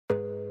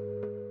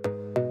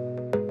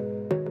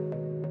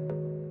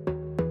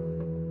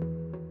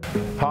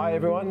Hi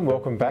everyone,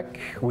 welcome back.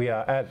 We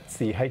are at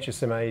the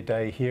HSMA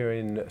Day here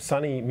in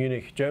sunny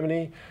Munich,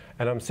 Germany,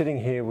 and I'm sitting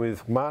here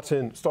with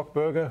Martin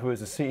Stockburger, who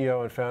is the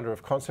CEO and founder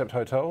of Koncept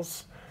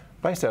Hotels,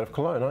 based out of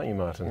Cologne, aren't you,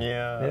 Martin?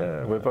 Yeah.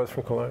 Yeah, we're both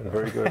from Cologne,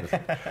 very good.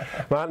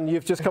 Martin,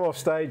 you've just come off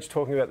stage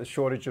talking about the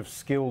shortage of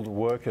skilled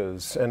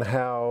workers and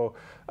how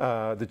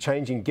the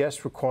changing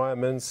guest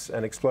requirements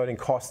and exploding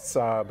costs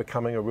are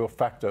becoming a real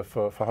factor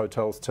for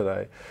hotels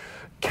today.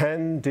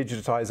 Can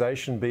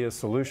digitization be a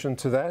solution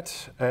to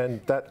that? And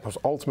that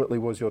ultimately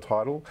was your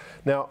title.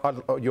 Now,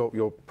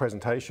 your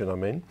presentation, I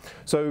mean.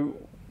 So,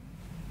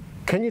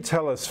 can you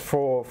tell us,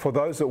 for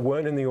those that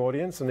weren't in the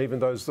audience and even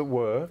those that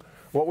were,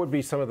 what would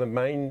be some of the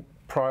main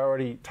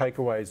priority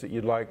takeaways that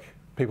you'd like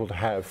people to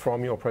have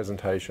from your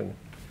presentation?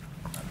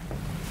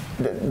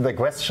 The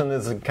question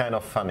is kind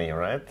of funny,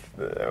 right?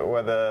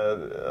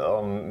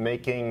 Whether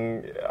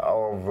making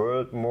our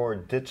world more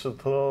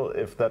digital,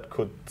 if that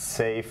could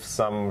save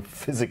some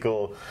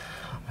physical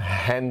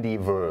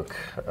handiwork.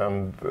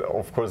 And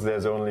of course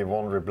there's only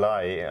one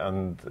reply,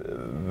 and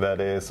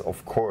that is,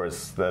 of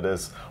course, that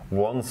is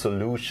one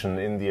solution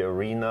in the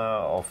arena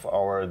of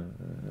our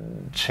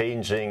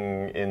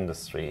changing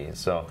industry.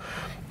 So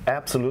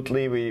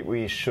absolutely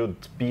we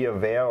should be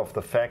aware of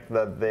the fact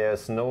that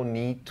there's no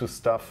need to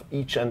stuff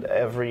each and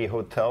every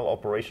hotel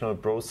operational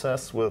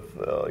process with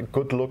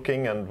good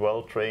looking and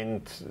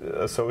well-trained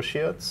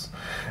associates.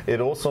 It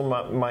also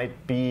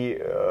might be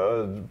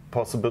a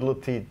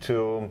possibility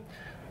to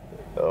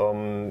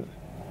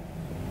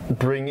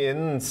bring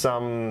in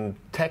some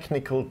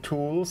technical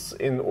tools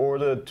in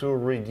order to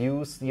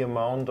reduce the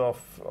amount of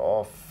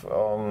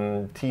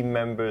team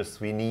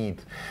members we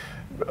need.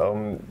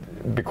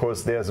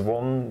 Because there's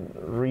one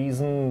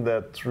reason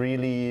that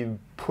really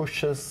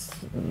pushes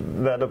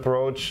that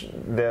approach: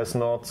 there's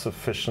not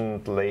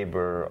sufficient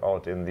labor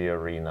out in the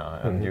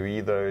arena, and you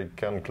either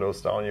can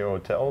close down your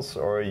hotels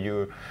or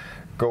you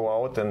go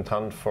out and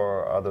hunt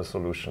for other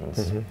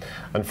solutions.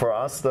 And for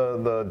us,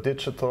 the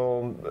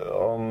digital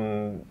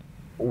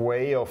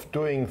way of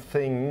doing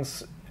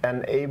things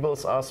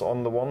enables us,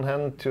 on the one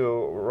hand,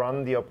 to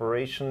run the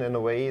operation in a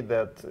way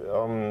that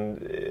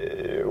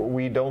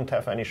we don't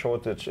have any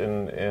shortage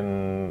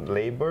in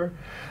labor,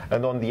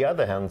 and on the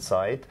other hand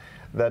side,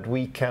 that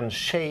we can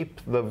shape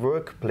the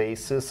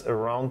workplaces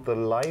around the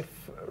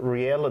life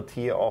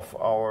reality of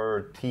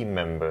our team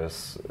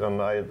members. And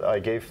I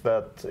gave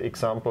that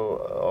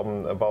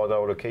example about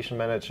our location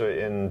manager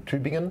in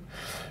Tübingen.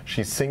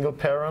 She's single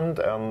parent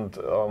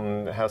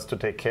and has to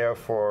take care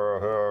for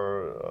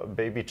her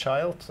baby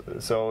child,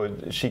 so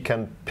she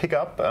can pick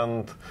up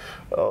and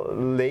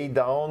lay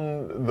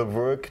down the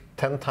work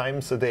 10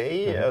 times a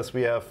day, as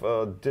we have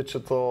a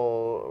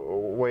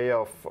digital way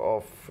of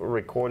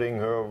recording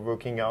her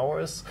working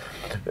hours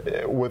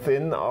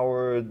within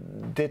our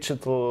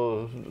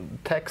digital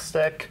tech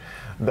stack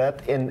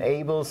that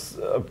enables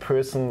a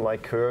person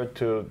like her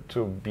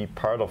to be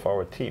part of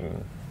our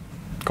team.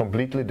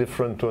 Completely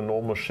different to a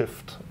normal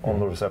shift on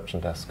the reception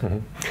desk.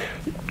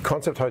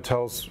 Koncept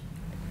Hotels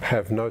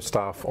have no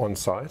staff on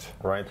site.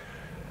 Right.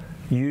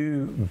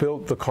 You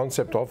built the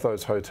concept of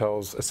those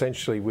hotels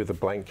essentially with a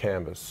blank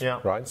canvas,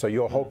 right? So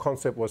your whole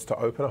concept was to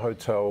open a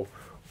hotel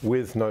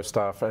with no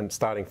staff and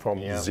starting from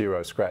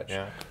zero scratch.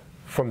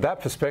 From that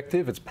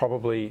perspective, it's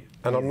probably,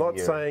 and I'm not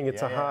saying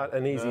it's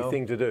an easy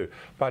thing to do,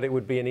 but it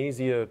would be an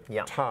easier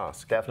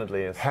task.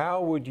 Definitely is.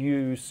 How would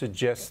you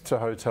suggest to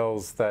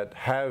hotels that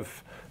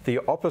have the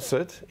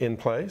opposite in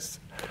place,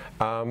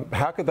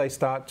 how could they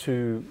start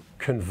to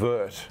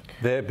convert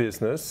their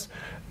business?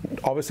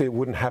 Obviously it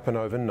wouldn't happen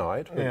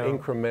overnight, but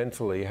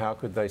incrementally, how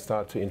could they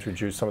start to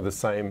introduce some of the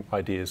same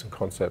ideas and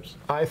concepts?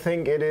 I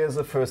think it is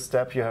the first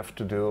step you have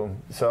to do.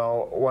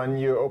 So when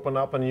you open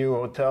up a new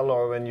hotel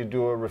or when you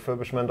do a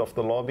refurbishment of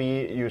the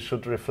lobby, you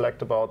should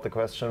reflect about the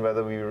question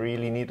whether we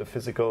really need a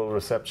physical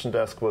reception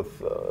desk with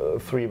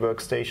 3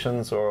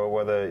 workstations, or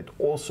whether it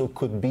also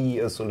could be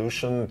a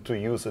solution to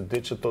use a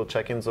digital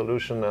check-in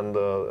solution and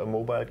a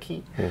mobile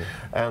key.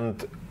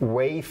 And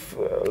waive,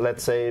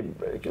 let's say,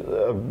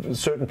 a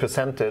certain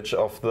percentage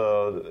of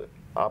the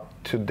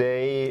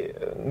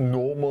up-to-date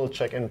normal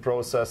check-in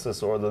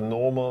processes or the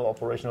normal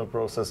operational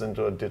process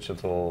into a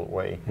digital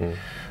way.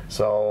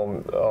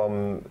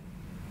 So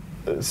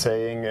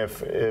saying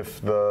if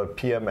the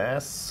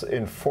PMS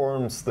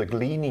informs the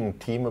cleaning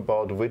team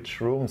about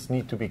which rooms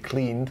need to be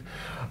cleaned,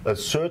 a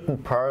certain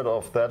part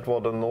of that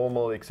what a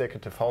normal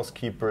executive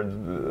housekeeper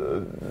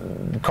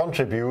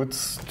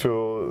contributes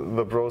to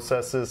the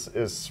processes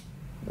is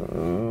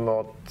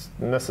not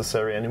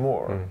necessary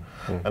anymore.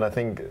 And I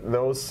think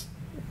those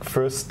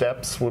first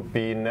steps would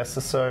be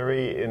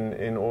necessary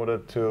in order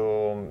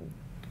to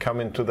come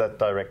into that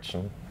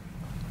direction.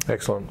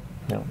 Excellent.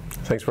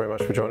 Thanks very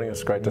much for joining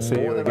us. Great to see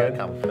you again.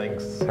 Welcome.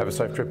 Thanks. Have a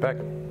safe trip back.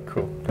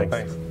 Cool.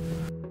 Thanks.